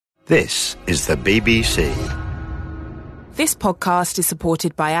This is the BBC. This podcast is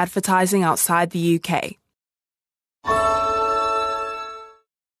supported by advertising outside the UK.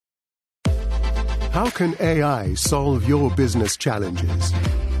 How can AI solve your business challenges?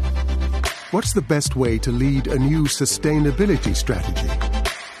 What's the best way to lead a new sustainability strategy?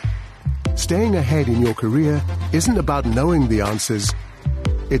 Staying ahead in your career isn't about knowing the answers,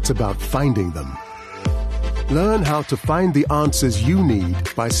 it's about finding them. Learn how to find the answers you need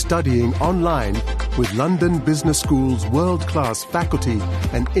by studying online with London Business School's world-class faculty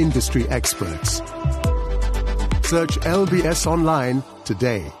and industry experts. Search LBS online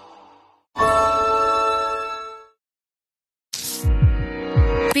today.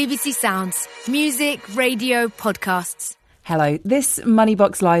 BBC Sounds. Music, radio, podcasts. Hello, this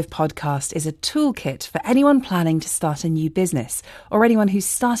Moneybox Live podcast is a toolkit for anyone planning to start a new business or anyone who's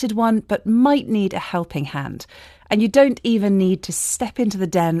started one but might need a helping hand. And you don't even need to step into the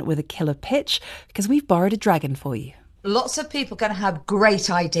den with a killer pitch because we've borrowed a dragon for you. Lots of people are going to have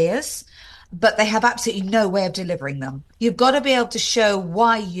great ideas, but they have absolutely no way of delivering them. You've got to be able to show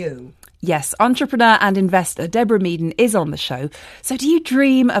why you. Yes, entrepreneur and investor Deborah Meaden is on the show. So do you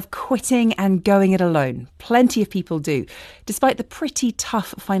dream of quitting and going it alone? Plenty of people do. Despite the pretty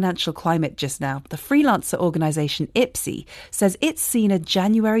tough financial climate just now, the freelancer organisation IPSE says it's seen a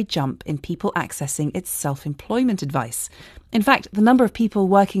January jump in people accessing its self-employment advice. In fact, the number of people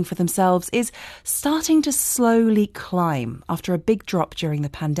working for themselves is starting to slowly climb after a big drop during the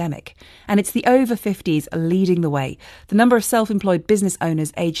pandemic. And it's the over 50s leading the way. The number of self-employed business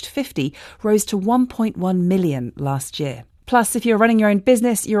owners aged 50 rose to 1.1 million last year. Plus, if you're running your own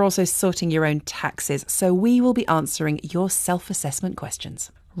business, you're also sorting your own taxes. So we will be answering your self-assessment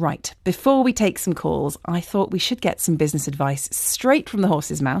questions. Right, before we take some calls, I thought we should get some business advice straight from the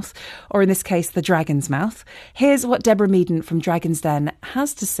horse's mouth, or in this case, the dragon's mouth. Here's what Deborah Meaden from Dragon's Den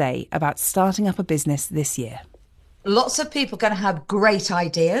has to say about starting up a business this year. Lots of people are going to have great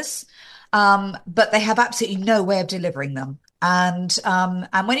ideas, but they have absolutely no way of delivering them. And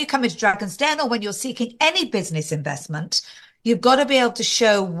when you come into Dragon's Den or when you're seeking any business investment, you've got to be able to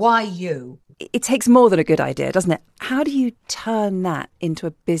show why you. It takes more than a good idea, doesn't it? How do you turn that into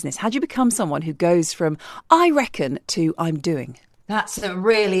a business? How do you become someone who goes from I reckon to I'm doing? That's a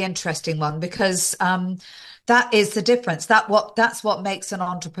really interesting one because that is the difference. That's what makes an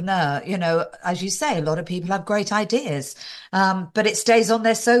entrepreneur. You know, as you say, a lot of people have great ideas, but it stays on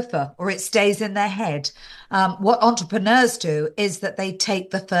their sofa or it stays in their head. What entrepreneurs do is that they take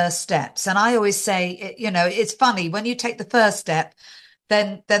the first steps. And I always say, you know, it's funny when you take the first step,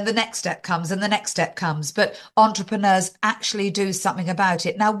 then the next step comes and the next step comes. But entrepreneurs actually do something about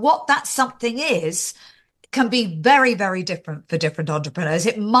it. Now, what that something is can be very, very different for different entrepreneurs.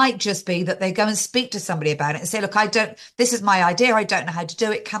 It might just be that they go and speak to somebody about it and say, look, this is my idea. I don't know how to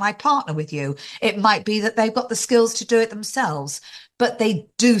do it. Can I partner with you? It might be that they've got the skills to do it themselves, but they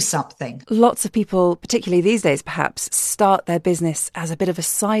do something. Lots of people, particularly these days, perhaps start their business as a bit of a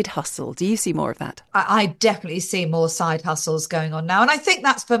side hustle. Do you see more of that? I definitely see more side hustles going on now. And I think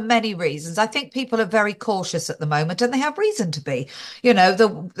that's for many reasons. I think people are very cautious at the moment and they have reason to be. You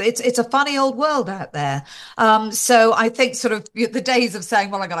know, it's a funny old world out there. So I think sort of the days of saying,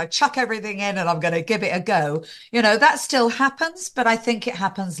 well, I'm going to chuck everything in and I'm going to give it a go, you know, that still happens, but I think it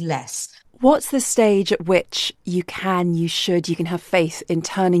happens less. What's the stage at which you can have faith in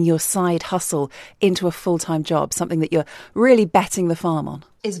turning your side hustle into a full-time job, something that you're really betting the farm on?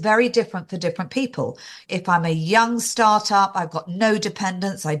 Is very different for different people. If I'm a young startup, I've got no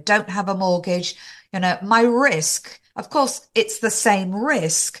dependents, I don't have a mortgage, you know, my risk, of course, it's the same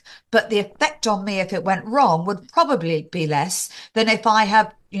risk, but the effect on me if it went wrong would probably be less than if I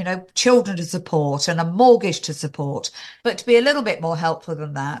have, you know, children to support and a mortgage to support. But to be a little bit more helpful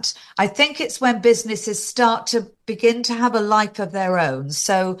than that, I think it's when businesses start to begin to have a life of their own.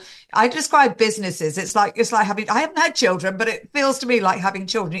 So I describe businesses, it's like having, I haven't had children, but it feels to me like having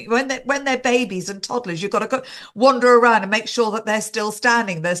children. When they're babies and toddlers, you've got to go wander around and make sure that they're still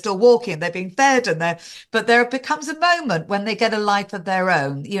standing, they're still walking, they're being fed, but there becomes a moment when they get a life of their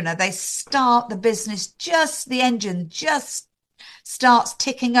own. You know, they start the business, the engine just starts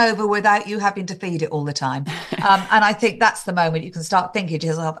ticking over without you having to feed it all the time. And I think that's the moment you can start thinking to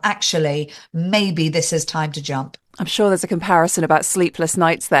yourself, actually, maybe this is time to jump. I'm sure there's a comparison about sleepless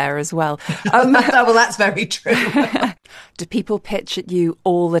nights there as well. Well, that's very true. Do people pitch at you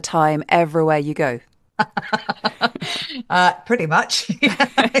all the time, everywhere you go? Pretty much.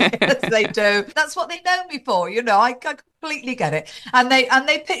 Yes, they do. That's what they know me for. You know, I completely get it. And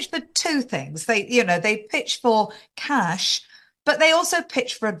they pitch for two things. They pitch for cash, but they also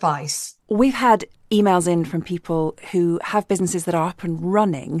pitch for advice. We've had emails in from people who have businesses that are up and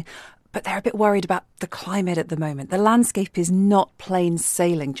running, but they're a bit worried about the climate at the moment. The landscape is not plain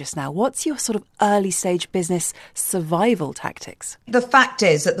sailing just now. What's your sort of early stage business survival tactics? The fact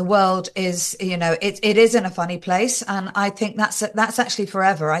is that the world is, it is in a funny place. And I think that's actually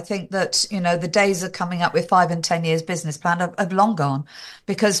forever. I think that, the days of coming up with 5 and 10 years business plan have long gone,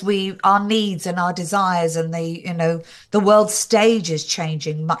 because our needs and our desires and the world stage is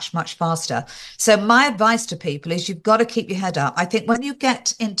changing much, much faster. So my advice to people is you've got to keep your head up. I think when you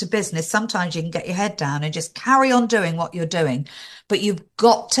get into business, sometimes you can get your head down and just carry on doing what you're doing. But you've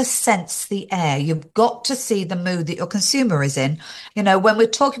got to sense the air. You've got to see the mood that your consumer is in. When we're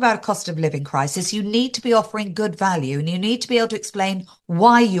talking about a cost of living crisis, you need to be offering good value, and you need to be able to explain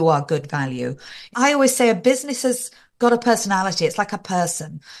why you are good value. I always say a business has got a personality. It's like a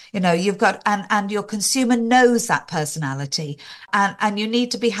person, you've got, and your consumer knows that personality, and you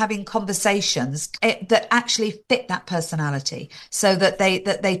need to be having conversations that actually fit that personality, so that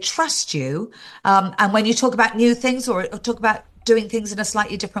they trust you. And when you talk about new things or talk about doing things in a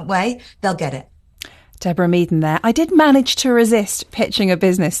slightly different way, they'll get it. Deborah Meaden there. I did manage to resist pitching a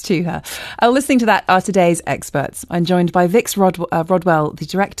business to her. Listening to that are today's experts. I'm joined by Vicks Rodwell, the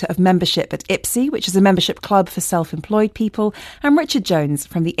Director of Membership at IPSE, which is a membership club for self-employed people, and Richard Jones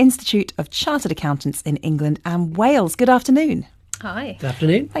from the Institute of Chartered Accountants in England and Wales. Good afternoon. Hi. Good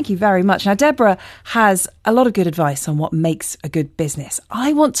afternoon. Thank you very much. Now, Deborah has a lot of good advice on what makes a good business.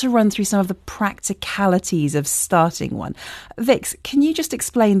 I want to run through some of the practicalities of starting one. Vicks, can you just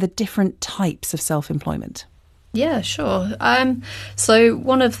explain the different types of self-employment? Yeah, sure. So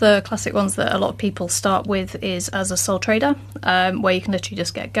one of the classic ones that a lot of people start with is as a sole trader, where you can literally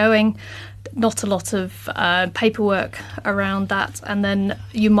just get going. Not a lot of paperwork around that. And then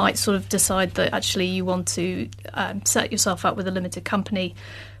you might sort of decide that actually you want to set yourself up with a limited company,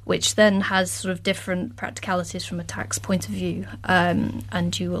 which then has sort of different practicalities from a tax point of view.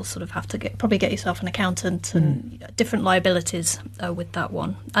 And you will sort of have to probably get yourself an accountant and different liabilities with that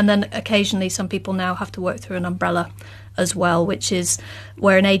one. And then occasionally some people now have to work through an umbrella as well, which is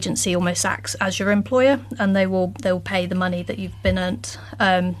where an agency almost acts as your employer, and they will pay the money that you've been earned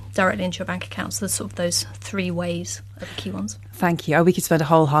directly into your bank account. So there's sort of those 3 ways are the key ones. Thank you. We could spend a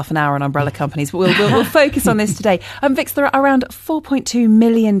whole half an hour on umbrella companies, but we'll focus on this today. Vicks, there are around 4.2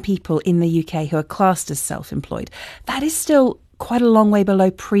 million people in the UK who are classed as self-employed. That is still quite a long way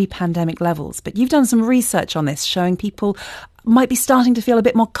below pre-pandemic levels, but you've done some research on this showing people might be starting to feel a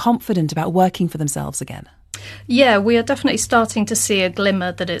bit more confident about working for themselves again. Yeah, we are definitely starting to see a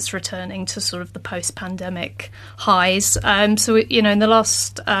glimmer that it's returning to sort of the post-pandemic highs. So, in the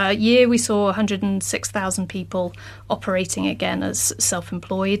last year, we saw 106,000 people operating again as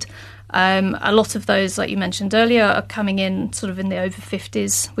self-employed. A lot of those, like you mentioned earlier, are coming in sort of in the over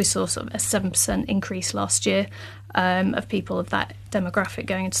 50s. We saw sort of a 7% increase last year of people of that demographic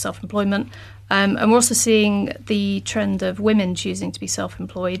going into self-employment. And we're also seeing the trend of women choosing to be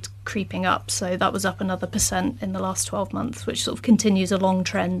self-employed creeping up. So that was up another % in the last 12 months, which sort of continues a long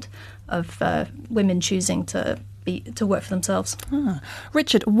trend of women choosing to work for themselves.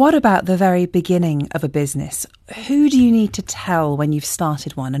 Richard, what about the very beginning of a business? Who do you need to tell when you've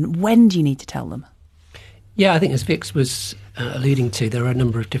started one, and when do you need to tell them? Yeah, I think as Vicks was alluding to, there are a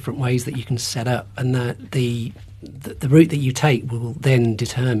number of different ways that you can set up, and that the route that you take will then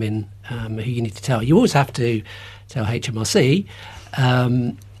determine who you need to tell. You always have to tell HMRC,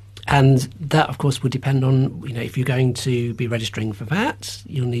 and that, of course, will depend on, if you're going to be registering for VAT,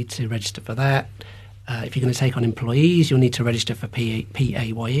 you'll need to register for that. If you're going to take on employees, you'll need to register for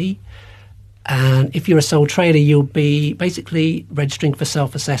PAYE. And if you're a sole trader, you'll be basically registering for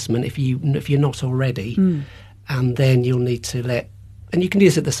self-assessment if you're not already. And then you'll need to and you can do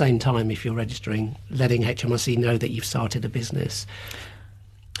this at the same time if you're registering, letting HMRC know that you've started a business.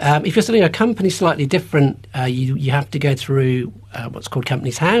 If you're starting a company, slightly different. You have to go through what's called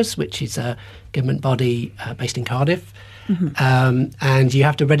Company's House, which is a government body based in Cardiff. And you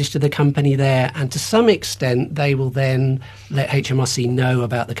have to register the company there. And to some extent, they will then let HMRC know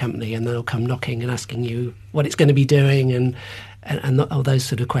about the company, and they'll come knocking and asking you what it's going to be doing and all those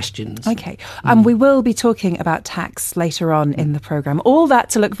sort of questions. Okay. And we will be talking about tax later on in the programme. All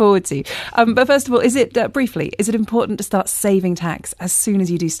that to look forward to. But first of all, is it important to start saving tax as soon as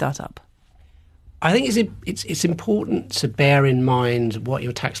you do start up? I think it's important to bear in mind what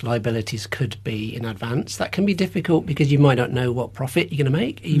your tax liabilities could be in advance. That can be difficult because you might not know what profit you're going to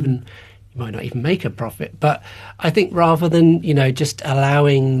make, you might not even make a profit. But I think rather than, just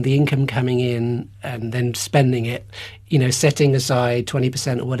allowing the income coming in and then spending it, setting aside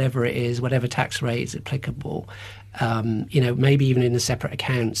 20% or whatever it is, whatever tax rate is applicable, maybe even in a separate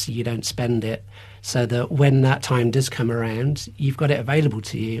account so you don't spend it, so that when that time does come around, you've got it available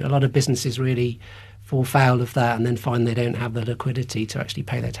to you. A lot of businesses really fall foul of that and then find they don't have the liquidity to actually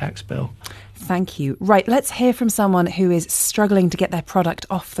pay their tax bill. Thank you. Right, let's hear from someone who is struggling to get their product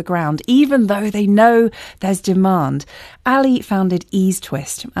off the ground, even though they know there's demand. Ali founded Ease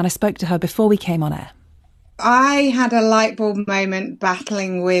Twist, and I spoke to her before we came on air. I had a light bulb moment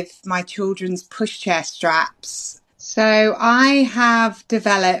battling with my children's pushchair straps. So I have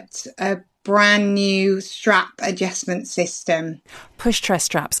developed a brand new strap adjustment system. Pushchair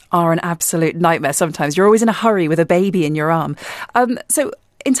straps are an absolute nightmare sometimes. You're always in a hurry with a baby in your arm. So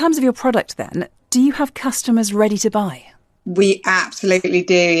in terms of your product then, do you have customers ready to buy? We absolutely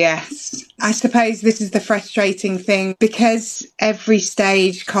do, yes. I suppose this is the frustrating thing. Because every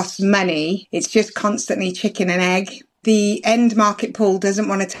stage costs money, it's just constantly chicken and egg. The end market pool doesn't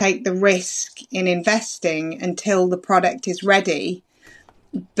want to take the risk in investing until the product is ready.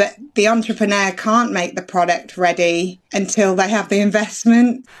 But the entrepreneur can't make the product ready until they have the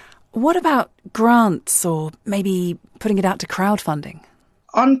investment. What about grants or maybe putting it out to crowdfunding?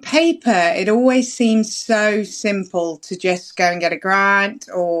 On paper, it always seems so simple to just go and get a grant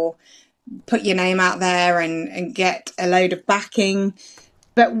or put your name out there and get a load of backing.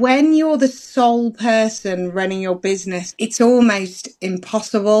 But when you're the sole person running your business, it's almost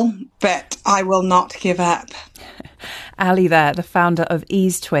impossible. But I will not give up. Ali there, the founder of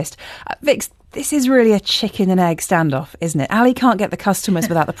Ease Twist. Vicks, this is really a chicken and egg standoff, isn't it? Ali can't get the customers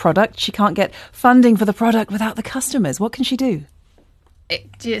without the product. She can't get funding for the product without the customers. What can she do?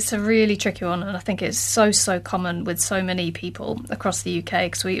 It's a really tricky one, and I think it's so common with so many people across the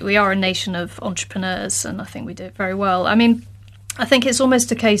UK, because we are a nation of entrepreneurs, and I think we do it very well. I mean, I think it's almost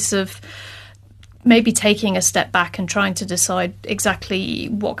a case of maybe taking a step back and trying to decide exactly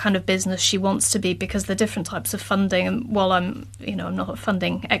what kind of business she wants to be, because the different types of funding, and while I'm not a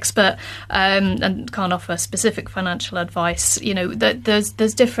funding expert and can't offer specific financial advice,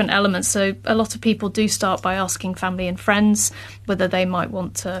 there's different elements. So a lot of people do start by asking family and friends whether they might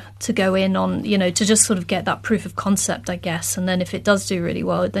want to go in on, to just sort of get that proof of concept, I guess. And then if it does do really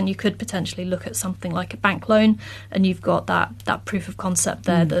well, then you could potentially look at something like a bank loan, and you've got that proof of concept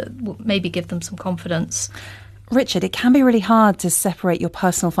there that will maybe give them some confidence. Richard, it can be really hard to separate your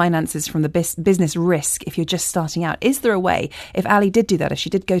personal finances from the business risk if you're just starting out. Is there a way, if Ali did do that, if she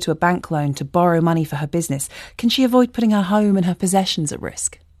did go to a bank loan to borrow money for her business, can she avoid putting her home and her possessions at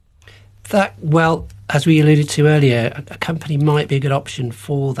risk? Well, as we alluded to earlier, a company might be a good option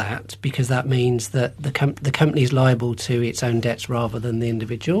for that, because that means that the company is liable to its own debts rather than the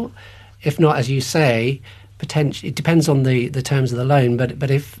individual. If not, as you say, potentially it depends on the terms of the loan,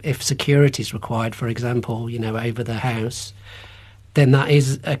 but if security is required, for example, over the house, then that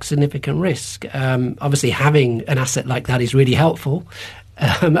is a significant risk. Obviously, having an asset like that is really helpful.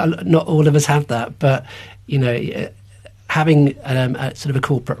 Not all of us have that, but having a sort of a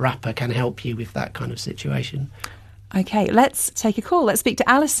corporate wrapper can help you with that kind of situation. OK, let's take a call. Let's speak to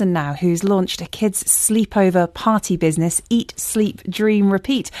Alison now, who's launched a kids' sleepover party business, Eat, Sleep, Dream,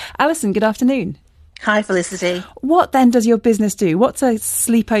 Repeat. Alison, good afternoon. Hi, Felicity. What then does your business do? What's a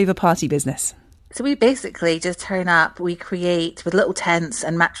sleepover party business? So we basically just turn up, we create with little tents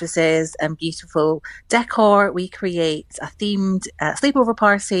and mattresses and beautiful decor. We create a themed sleepover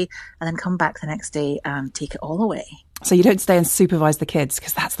party and then come back the next day and take it all away. So you don't stay and supervise the kids,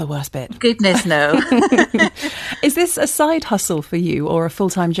 because that's the worst bit. Goodness, no. Is this a side hustle for you or a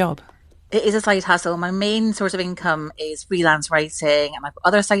full-time job? It is a side hustle. My main source of income is freelance writing, and I've got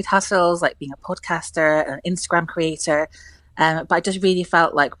other side hustles like being a podcaster, an Instagram creator. But I just really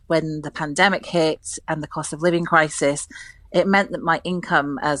felt like when the pandemic hit and the cost of living crisis, it meant that my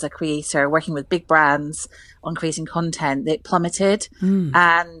income as a creator working with big brands on creating content, it plummeted.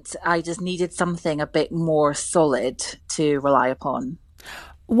 And I just needed something a bit more solid to rely upon.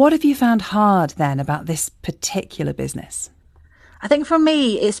 What have you found hard then about this particular business? I think for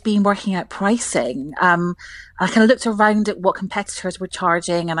me, it's been working out pricing. I kind of looked around at what competitors were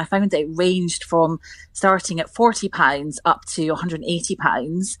charging, and I found that it ranged from starting at £40 up to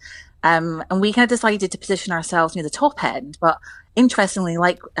 £180. And we kind of decided to position ourselves near the top end. But interestingly,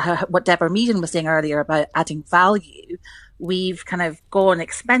 like what Deborah Meaden was saying earlier about adding value, we've kind of gone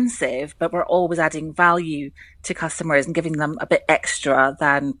expensive, but we're always adding value to customers and giving them a bit extra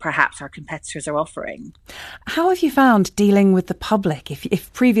than perhaps our competitors are offering. How have you found dealing with the public,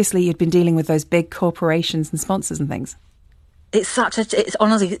 if previously you'd been dealing with those big corporations and sponsors and things? It's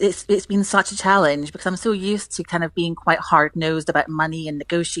been such a challenge, because I'm so used to kind of being quite hard-nosed about money and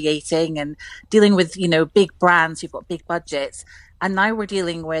negotiating and dealing with, big brands who've got big budgets. And now we're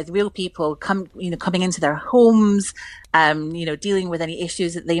dealing with real people coming into their homes, dealing with any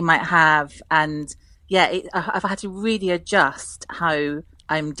issues that they might have. And I've had to really adjust how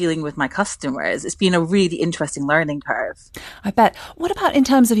I'm dealing with my customers. It's been a really interesting learning curve. I bet. What about in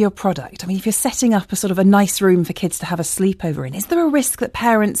terms of your product? I mean, if you're setting up a sort of a nice room for kids to have a sleepover in, is there a risk that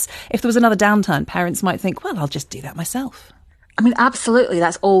parents, if there was another downturn, parents might think, well, I'll just do that myself? I mean, absolutely.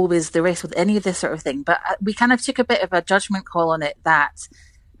 That's always the risk with any of this sort of thing. But we kind of took a bit of a judgment call on it that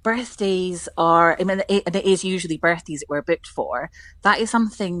birthdays and it is usually birthdays that we're booked for. That is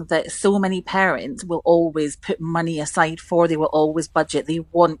something that so many parents will always put money aside for. They will always budget. They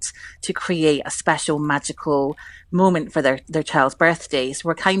want to create a special magical moment for their child's birthday. So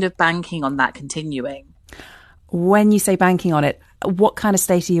we're kind of banking on that continuing. When you say banking on it, what kind of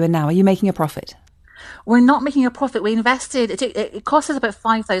state are you in now? Are you making a profit? We're not making a profit. We invested, it cost us about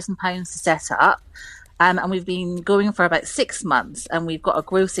 £5,000 to set up. And we've been going for about 6 months, and we've got a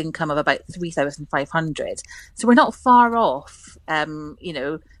gross income of about 3,500. So we're not far off,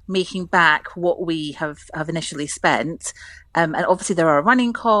 making back what we have initially spent. And obviously there are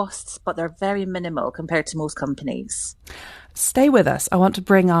running costs, but they're very minimal compared to most companies. Stay with us. I want to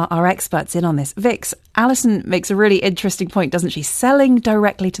bring our experts in on this. Vicks, Alison makes a really interesting point, doesn't she? Selling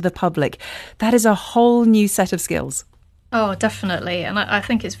directly to the public. That is a whole new set of skills. Oh, definitely. And I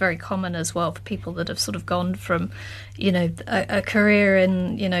think it's very common as well for people that have sort of gone from, a career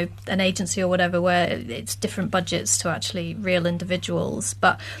in, an agency or whatever, where it's different budgets to actually real individuals.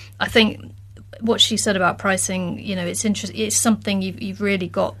 But I think what she said about pricing, it's interesting. It's something you've really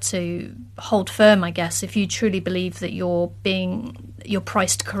got to hold firm, I guess, if you truly believe that you're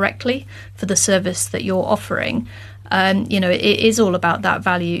priced correctly for the service that you're offering. It is all about that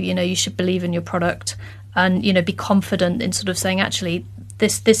value. You should believe in your product. And, be confident in sort of saying, actually,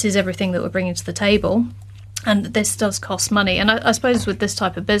 this is everything that we're bringing to the table. And this does cost money. And I suppose with this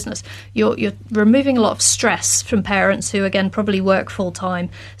type of business, you're removing a lot of stress from parents who, again, probably work full time.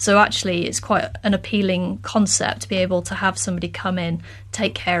 So actually, it's quite an appealing concept to be able to have somebody come in,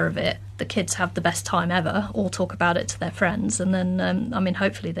 take care of it. The kids have the best time ever, all talk about it to their friends. And then,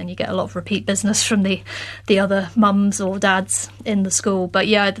 hopefully then you get a lot of repeat business from the other mums or dads in the school. But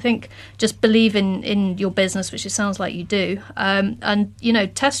yeah, I think just believe in your business, which it sounds like you do. And,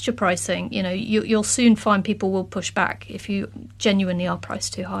 test your pricing. You'll soon find people will push back if you genuinely are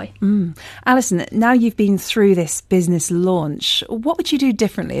priced too high. Alison, now you've been through this business launch, what would you do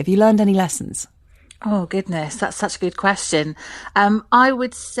differently? Have you learned any lessons? Oh, goodness, that's such a good question. I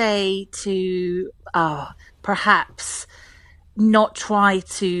would say to perhaps not try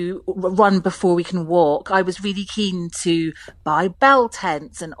to run before we can walk. I was really keen to buy bell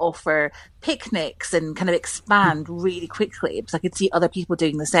tents and offer picnics and kind of expand really quickly because I could see other people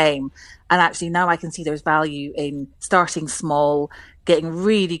doing the same. And actually now I can see there's value in starting small, getting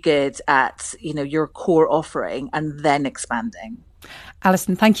really good at, your core offering and then expanding.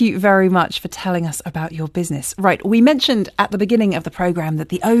 Alison, thank you very much for telling us about your business. Right, we mentioned at the beginning of the programme that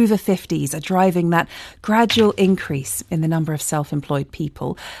the over 50s are driving that gradual increase in the number of self-employed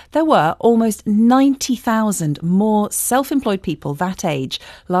people. There were almost 90,000 more self-employed people that age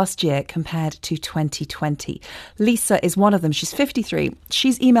last year compared to 2020. Lisa is one of them. She's 53.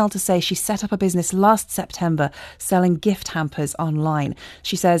 She's emailed to say she set up a business last September selling gift hampers online.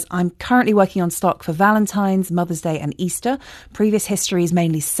 She says, I'm currently working on stock for Valentine's, Mother's Day and Easter. Previous history is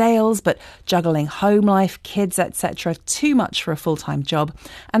mainly sales, but juggling home life, kids, etc. too much for a full-time job.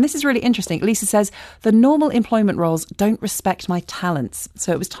 And this is really interesting. Lisa says, the normal employment roles don't respect my talents,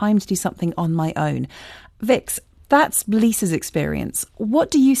 so it was time to do something on my own. Vicks, that's Lisa's experience. What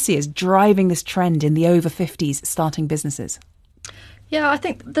do you see as driving this trend in the over 50s starting businesses? Yeah, I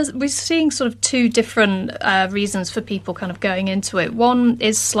think we're seeing sort of two different reasons for people kind of going into it. One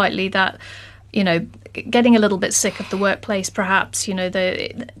is slightly that, getting a little bit sick of the workplace, perhaps,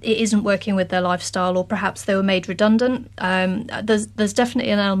 it isn't working with their lifestyle, or perhaps they were made redundant. There's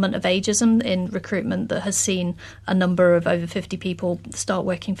definitely an element of ageism in recruitment that has seen a number of over 50 people start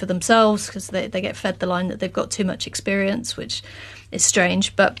working for themselves because they get fed the line that they've got too much experience, which is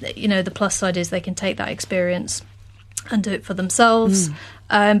strange. But, the plus side is they can take that experience and do it for themselves.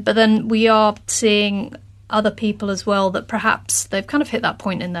 But then we are seeing other people as well that perhaps they've kind of hit that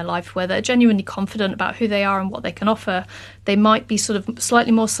point in their life where they're genuinely confident about who they are and what they can offer. They might be sort of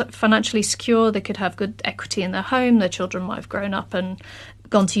slightly more financially secure. They could have good equity in their home. Their children might have grown up and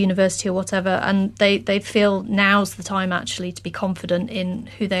gone to university or whatever, and they feel now's the time actually to be confident in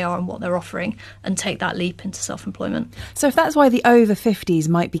who they are and what they're offering and take that leap into self-employment. So if that's why the over 50s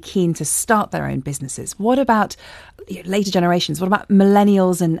might be keen to start their own businesses, what about later generations? What about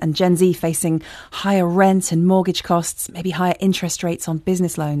millennials and Gen Z facing higher rent rent and mortgage costs, maybe higher interest rates on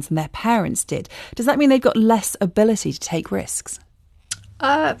business loans than their parents did, does that mean they've got less ability to take risks?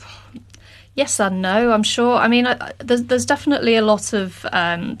 Yes and no, I'm sure. I mean, there's definitely a lot of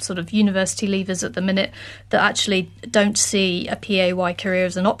sort of university leavers at the minute that actually don't see a PAY career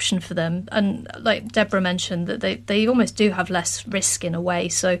as an option for them. And like Deborah mentioned, that they almost do have less risk in a way.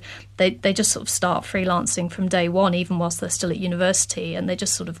 So they just sort of start freelancing from day one, even whilst they're still at university, and they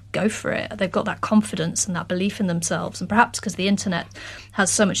just sort of go for it. They've got that confidence and that belief in themselves. And perhaps because the internet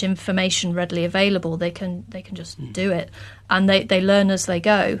has so much information readily available, they can just do it. And they learn as they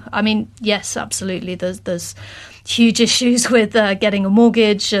go. I mean, yes, absolutely. There's huge issues with getting a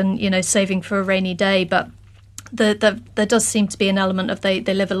mortgage and, you know, saving for a rainy day. But there does seem to be an element of they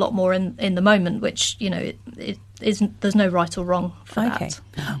live a lot more in the moment, which, you know, it isn't. There's no right or wrong for that.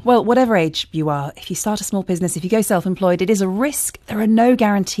 Well, whatever age you are, if you start a small business, if you go self-employed, it is a risk. There are no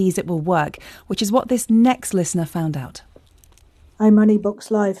guarantees it will work, which is what this next listener found out. Hi,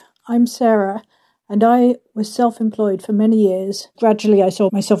 Moneybox Live. I'm Sarah. And I was self-employed for many years. Gradually, I saw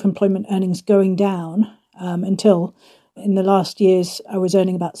my self-employment earnings going down until in the last years, I was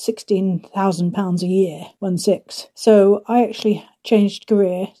earning about £16,000 a year, 1/6. So I actually changed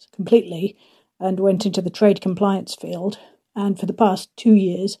career completely and went into the trade compliance field. And for the past 2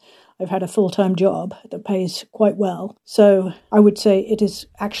 years, I've had a full-time job that pays quite well. So I would say it is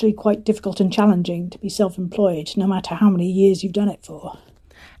actually quite difficult and challenging to be self-employed, no matter how many years you've done it for.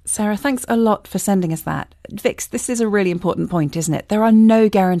 Sarah, thanks a lot for sending us that. Vicks, this is a really important point, isn't it? There are no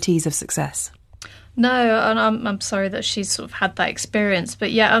guarantees of success. No, and I'm sorry that she's sort of had that experience.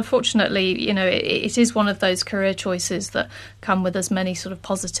 But yeah, unfortunately, you know, it is one of those career choices that come with as many sort of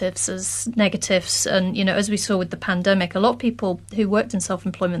positives as negatives. And, you know, as we saw with the pandemic, a lot of people who worked in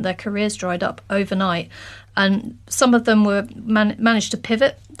self-employment, their careers dried up overnight. And some of them were managed to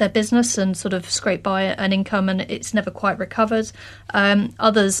pivot their business and sort of scrape by an income, and it's never quite recovered.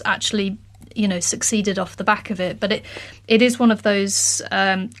 Others actually, you know, succeeded off the back of it. But it is one of those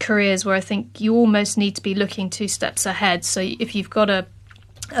careers where I think you almost need to be looking 2 steps ahead. So if you've got a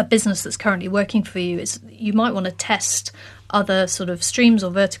business that's currently working for you, you might want to test other sort of streams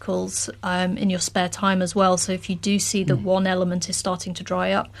or verticals in your spare time as well. So if you do see that one element is starting to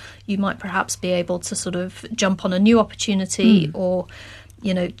dry up, you might perhaps be able to sort of jump on a new opportunity or,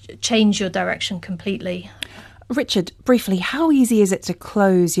 you know, change your direction completely. Richard, briefly, how easy is it to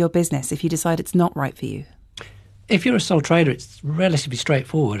close your business if you decide it's not right for you? If you're a sole trader, it's relatively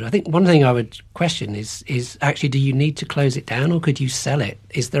straightforward. I think one thing I would question is actually, do you need to close it down or could you sell it?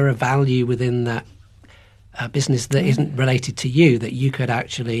 Is there a value within that business that isn't related to you that you could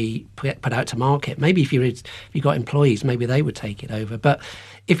actually put out to market? Maybe if you got employees, maybe they would take it over. But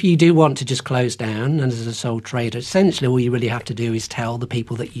if you do want to just close down, and as a sole trader, essentially all you really have to do is tell the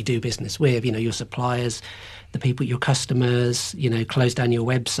people that you do business with, you know, your suppliers, the people, your customers, you know, close down your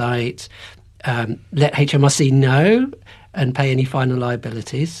website, let HMRC know and pay any final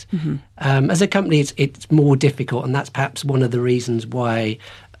liabilities. As a company, it's more difficult, and that's perhaps one of the reasons why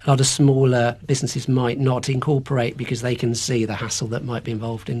a lot of smaller businesses might not incorporate, because they can see the hassle that might be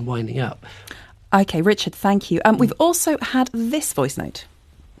involved in winding up. OK, Richard, thank you. We've also had this voice note.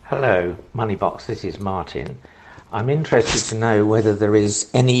 Hello, Moneybox, this is Martin. I'm interested to know whether there is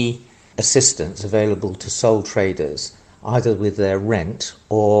any assistance available to sole traders, either with their rent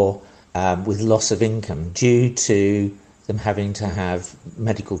or with loss of income due to them having to have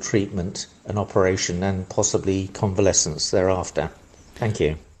medical treatment, an operation and possibly convalescence thereafter. Thank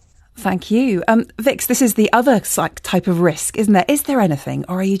you. Thank you. Vicks, this is the other type of risk, isn't there? Is there anything,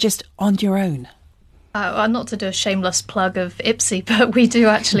 or are you just on your own? Not to do a shameless plug of IPSE, but we do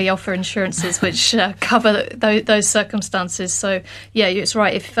actually offer insurances which cover those circumstances. So, yeah, it's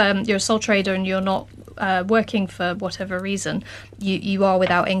right. If you're a sole trader and you're not working for whatever reason, you are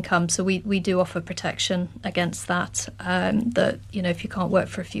without income. So we do offer protection against that. That, you know, if you can't work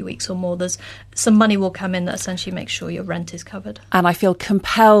for a few weeks or more, there's some money will come in that essentially makes sure your rent is covered. And I feel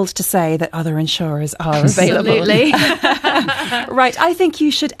compelled to say that other insurers are available. Absolutely. Right. I think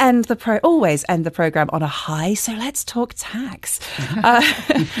you should always end the programme on a high. So let's talk tax.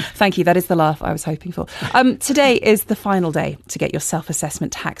 Thank you. That is the laugh I was hoping for. Today is the final day to get your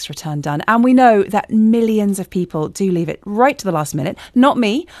self-assessment tax return done. And we know that millions of people do leave it right to the last minute. Not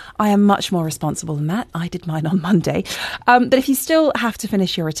me. I am much more responsible than that. I did mine on Monday. But if you still have to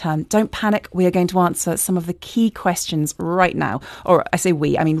finish your return, don't panic. We are going to answer some of the key questions right now. Or I say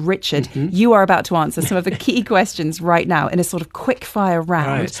we, I mean Richard, you are about to answer some of the key questions right now in a sort of quick fire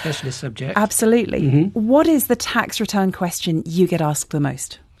round. Right, specialist subject. Absolutely. What is the tax return question you get asked the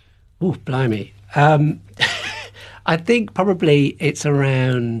most? Oh, blimey. I think probably it's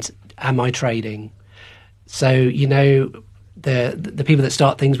around, am I trading? So, the people that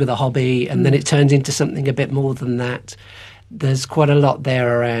start things with a hobby and then it turns into something a bit more than that. There's quite a lot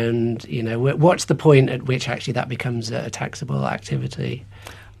there around, what's the point at which actually that becomes a taxable activity?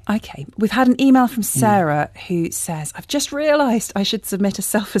 Okay, we've had an email from Sarah who says, I've just realised I should submit a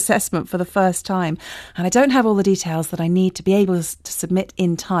self-assessment for the first time and I don't have all the details that I need to be able to submit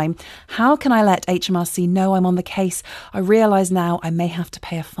in time. How can I let HMRC know I'm on the case? I realise now I may have to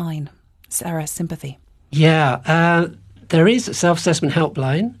pay a fine. Sarah, sympathy. Yeah, there is a self-assessment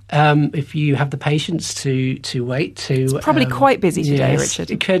helpline if you have the patience to wait. It's probably quite busy today, yes,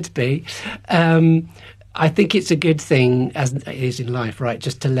 Richard. It could be. I think it's a good thing, as it is in life, right,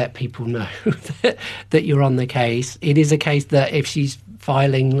 just to let people know that you're on the case. It is a case that if she's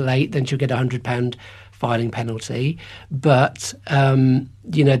filing late, then she'll get a £100 filing penalty. But,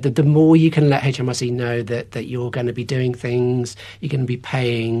 the more you can let HMRC know that you're going to be doing things, you're going to be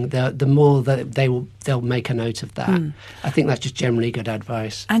paying, the more that they'll make a note of that. I think that's just generally good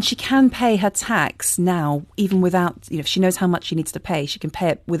advice. And she can pay her tax now, even without, if she knows how much she needs to pay, she can pay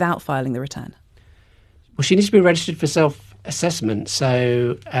it without filing the return. Well, she needs to be registered for self-assessment,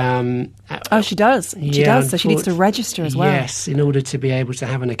 so... she does. She does, so she needs to register as well. Yes, in order to be able to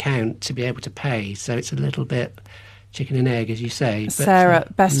have an account, to be able to pay. So it's a little bit chicken and egg, as you say. But,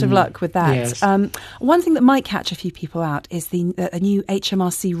 Sarah, best of luck with that. Yes. One thing that might catch a few people out is a new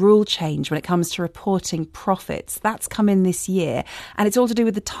HMRC rule change when it comes to reporting profits. That's come in this year, and it's all to do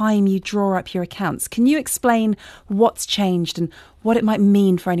with the time you draw up your accounts. Can you explain what's changed and what it might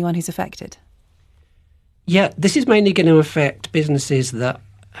mean for anyone who's affected? Yeah, this is mainly going to affect businesses that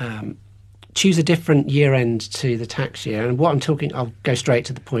choose a different year end to the tax year. And what I'm talking, I'll go straight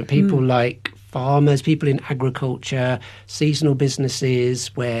to the point. People like farmers, people in agriculture, seasonal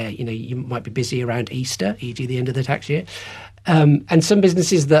businesses where, you might be busy around Easter, e.g. the end of the tax year. And some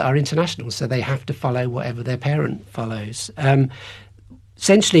businesses that are international, so they have to follow whatever their parent follows.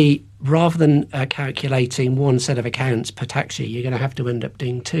 Essentially, rather than calculating one set of accounts per tax year, you're going to have to end up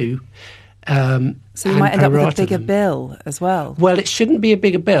doing two. So you might end up with a bigger bill as well. Well, it shouldn't be a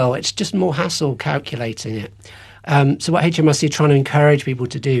bigger bill. It's just more hassle calculating it. So what HMRC are trying to encourage people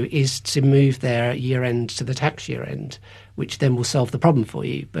to do is to move their year end to the tax year end, which then will solve the problem for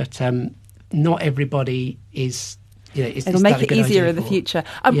you. But not everybody is... It'll make it easier in the future.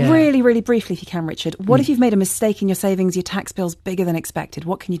 Really, really briefly, if you can, Richard, what if you've made a mistake in your savings, your tax bill's bigger than expected?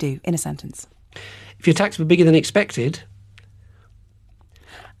 What can you do in a sentence? If your tax was bigger than expected...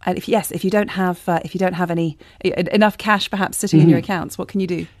 And if you don't have enough cash perhaps sitting in your accounts, what can you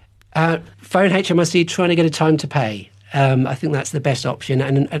do? Phone HMRC trying to get a time to pay. I think that's the best option.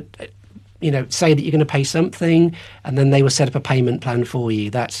 And, say that you're going to pay something and then they will set up a payment plan for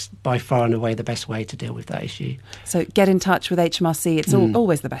you. That's by far and away the best way to deal with that issue. So get in touch with HMRC. It's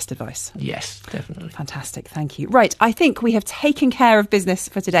always the best advice. Yes, definitely. Fantastic. Thank you. Right. I think we have taken care of business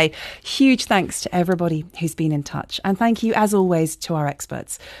for today. Huge thanks to everybody who's been in touch. And thank you, as always, to our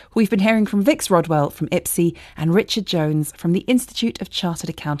experts. We've been hearing from Vicks Rodwell from IPSE and Richard Jones from the Institute of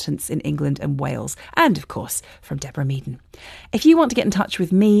Chartered Accountants in England and Wales. And, of course, from Deborah Meaden. If you want to get in touch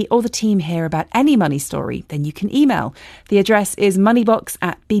with me or the team here about any money story, then you can email. The address is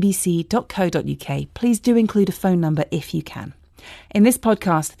moneybox@bbc.co.uk. Please do include a phone number if you can. In this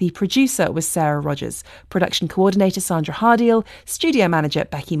podcast, the producer was Sarah Rogers, production coordinator Sandra Hardiel, studio manager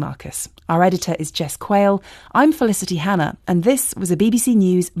Becky Marcus. Our editor is Jess Quayle. I'm Felicity Hannah, and this was a BBC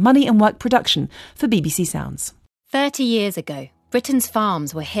News Money and Work production for BBC Sounds. 30 years ago, Britain's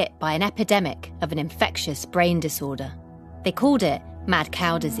farms were hit by an epidemic of an infectious brain disorder. They called it mad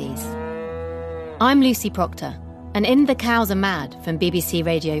cow disease. I'm Lucy Proctor, and in The Cows Are Mad from BBC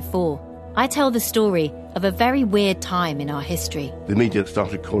Radio 4, I tell the story of a very weird time in our history. The media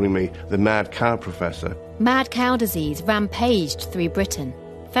started calling me the mad cow professor. Mad cow disease rampaged through Britain,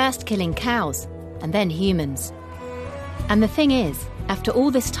 first killing cows and then humans. And the thing is, after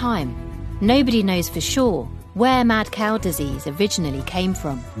all this time, nobody knows for sure where mad cow disease originally came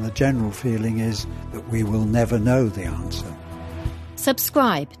from. The general feeling is that we will never know the answer.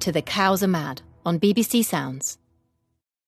 Subscribe to The Cows Are Mad on BBC Sounds.